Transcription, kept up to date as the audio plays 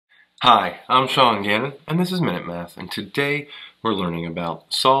Hi, I'm Sean Gannon, and this is Minute Math, and today we're learning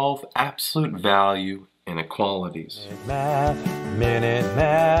about Solve Absolute Value Inequalities. Minute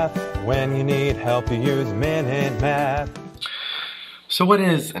Math, when you need help you use Minute Math. So what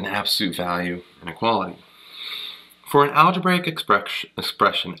is an absolute value inequality? For an algebraic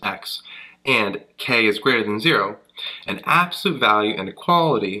expression x and k is greater than 0, an absolute value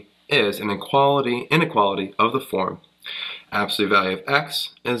inequality is an inequality of the form absolute value of x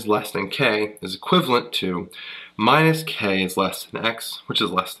is less than k is equivalent to minus k is less than x, which is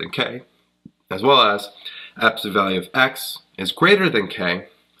less than k, as well as absolute value of x is greater than k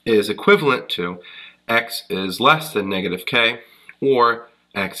is equivalent to x is less than negative k, or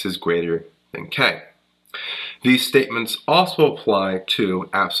x is greater than k. These statements also apply to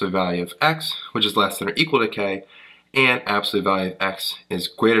absolute value of x, which is less than or equal to k, and absolute value of x is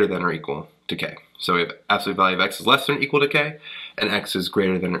greater than or equal to k. So we have absolute value of x is less than or equal to k, and x is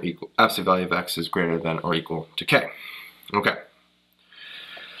greater than or equal. Absolute value of x is greater than or equal to k. Okay.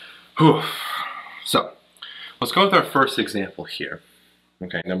 Whew. So let's go with our first example here.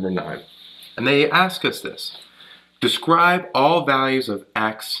 Okay, number 9. And they ask us this: describe all values of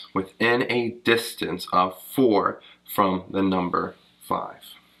x within a distance of 4 from the number 5.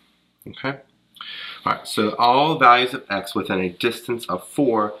 Okay. All right. So all values of x within a distance of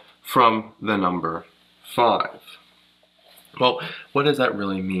 4 from the number 5. Well, what does that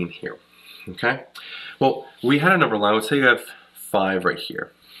really mean here? Okay. Well, we had a number line. Let's say you have 5 right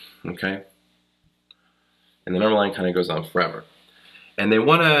here. Okay. And the number line kind of goes on forever. And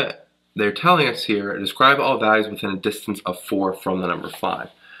they're telling us here, describe all values within a distance of 4 from the number 5.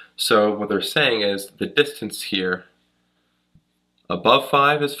 So what they're saying is the distance here above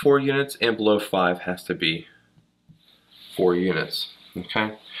 5 is 4 units and below 5 has to be 4 units.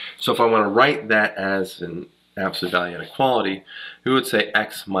 Okay, so if I want to write that as an absolute value inequality, we would say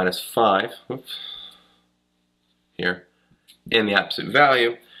x minus 5, here, and the absolute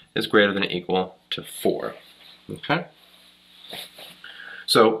value is greater than or equal to 4. Okay,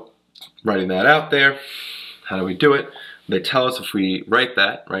 so writing that out there, how do we do it? They tell us if we write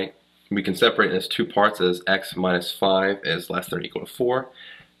that, right, we can separate it as two parts as x minus 5 is less than or equal to 4,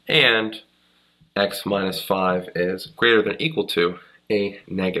 and x minus 5 is greater than or equal to a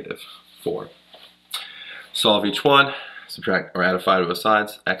negative 4. Solve each one, subtract or add a 5 to both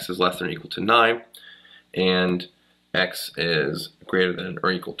sides. X is less than or equal to 9, and x is greater than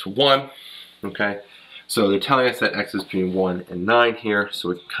or equal to 1. Okay, so they're telling us that x is between 1 and 9 here, so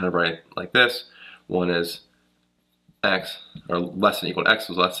we can kind of write it like this. 1 is x, or less than or equal to x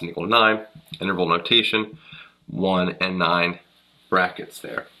is less than or equal to 9. Interval notation, 1 and 9 brackets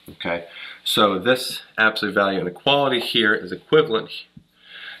there. Okay, so this absolute value inequality here is equivalent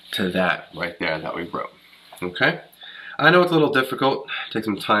to that right there that we wrote. Okay, I know it's a little difficult, take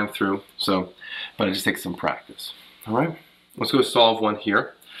some time through, but it just takes some practice. All right, let's go solve one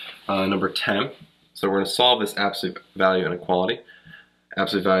here, number 10. So we're going to solve this absolute value inequality.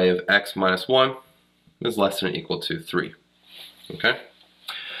 Absolute value of x minus 1 is less than or equal to 3. Okay.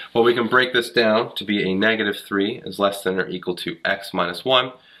 Well, we can break this down to be a negative 3 is less than or equal to x minus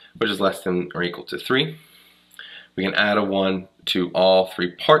 1, which is less than or equal to 3. We can add a 1 to all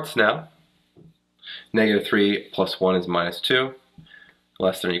 3 parts now. Negative 3 plus 1 is minus 2,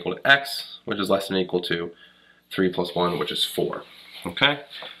 less than or equal to x, which is less than or equal to 3 plus 1, which is 4. Okay?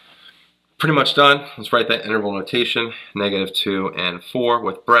 Pretty much done. Let's write that interval notation, negative 2 and 4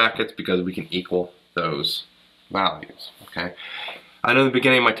 with brackets because we can equal those values. Okay? I know in the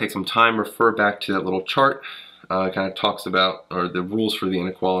beginning it might take some time. Refer back to that little chart. It kind of talks about, or the rules for the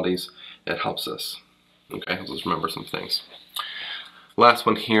inequalities. It helps us. Okay, let's remember some things. Last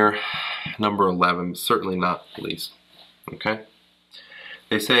one here, number 11, certainly not least. Okay,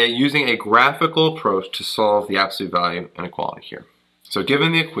 they say using a graphical approach to solve the absolute value inequality here. So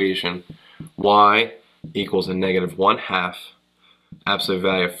given the equation y equals a negative 1/2 absolute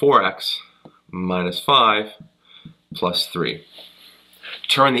value of 4x minus 5 plus 3.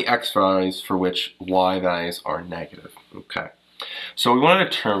 Determine the x values for which y values are negative. Okay, so we want to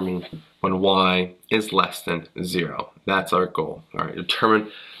determine when y is less than 0. That's our goal. All right,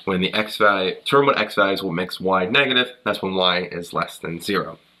 determine when x values will make y negative. That's when y is less than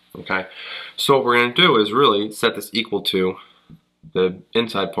 0. Okay, so what we're going to do is really set this equal to the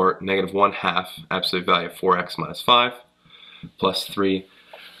inside part, negative 1/2 absolute value of 4x minus 5 plus 3.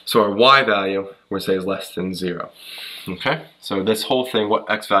 So our y value, we're going to say, is less than 0. Okay, so this whole thing, what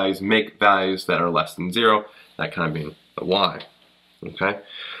x values make values that are less than 0, that kind of being the y. Okay,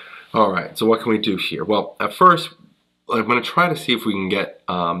 all right, so what can we do here? Well, at first, I'm going to try to see if we can get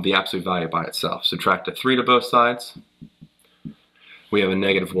the absolute value by itself. Subtract a 3 to both sides. we have a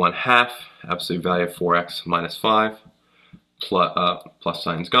negative 1/2, absolute value of 4x minus 5, plus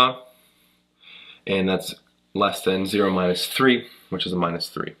sign's gone, and that's less than 0 minus 3, which is a minus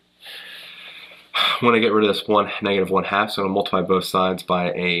 3. I want to get rid of this negative 1/2, so I'm going to multiply both sides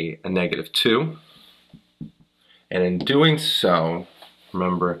by a negative 2. And in doing so,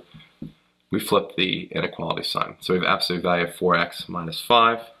 remember, we flip the inequality sign. So we have absolute value of 4x minus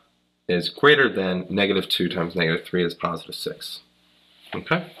 5 is greater than negative 2 times negative 3 is positive 6.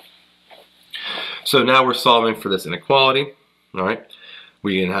 Okay? So now we're solving for this inequality. All right?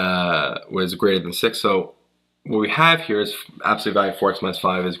 We can what is greater than 6. So what we have here is absolute value of 4x minus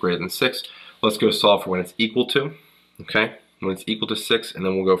 5 is greater than 6. Let's go solve for when it's equal to. Okay? When it's equal to 6, and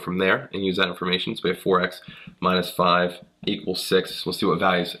then we'll go from there and use that information. So we have 4x minus 5 equals 6. We'll see what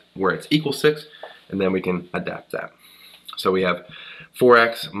values where it's equal 6, and then we can adapt that. So we have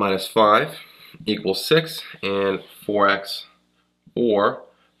 4x minus 5 equals 6, and 4x or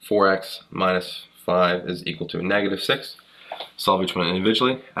 4x minus 5 is equal to a negative 6. Solve each one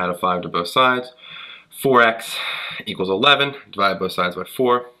individually, add a 5 to both sides. 4x equals 11, divide both sides by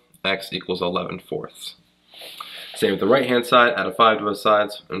 4, x equals 11/4. Same with the right-hand side, add a 5 to both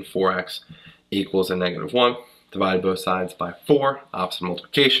sides, and 4x equals a negative 1. Divide both sides by 4, opposite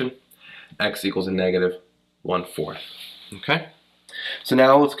multiplication, x equals a negative 1/4. Okay? So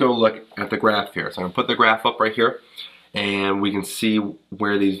now let's go look at the graph here. So I'm going to put the graph up right here, and we can see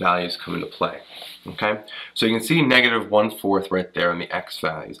where these values come into play. Okay? So you can see negative 1/4 right there in the x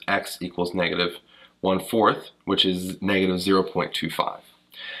values. X equals negative 1/4, which is negative 0.25.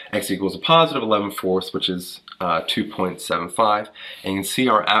 X equals a positive 11/4, which is 2.75. And you can see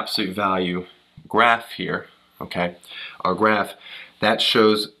our absolute value graph here, okay? Our graph, that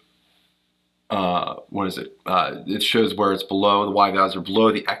shows, what is it? It shows where it's below, the y values are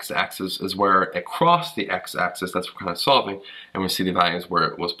below the x-axis, is where across the x-axis, that's what we're kind of solving, and we see the values where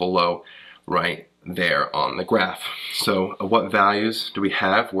it was below right there on the graph. So what values do we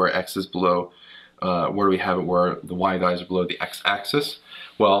have where x is below, where do we have it where the y values are below the x-axis?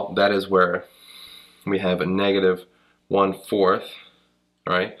 Well, that is where we have a negative 1/4,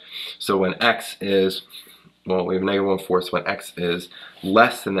 right? So when x is, well, we have a negative 1/4, so when x is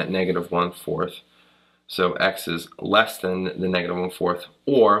less than that negative 1/4, so x is less than the negative 1/4,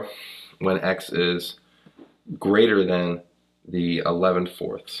 or when x is greater than the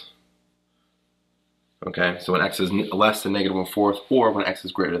 11/4. Okay, so when x is less than negative 1/4, or when x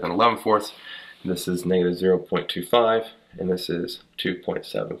is greater than 11/4, this is negative 0.25, and this is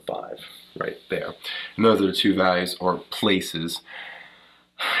 2.75 right there. And those are the two values or places,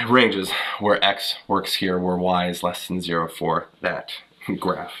 ranges, where x works here, where y is less than 0 for that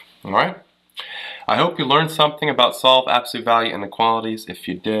graph. All right? I hope you learned something about Solve Absolute Value Inequalities. If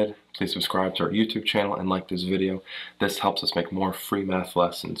you did, please subscribe to our YouTube channel and like this video. This helps us make more free math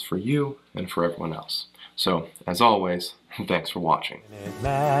lessons for you and for everyone else. So, as always, thanks for watching.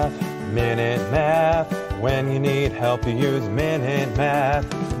 Minute Math. When you need help, you use Minute Math.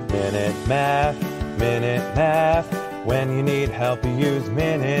 Minute Math. Minute Math. When you need help, you use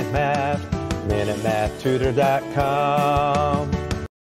Minute Math. MinuteMathTutor.com.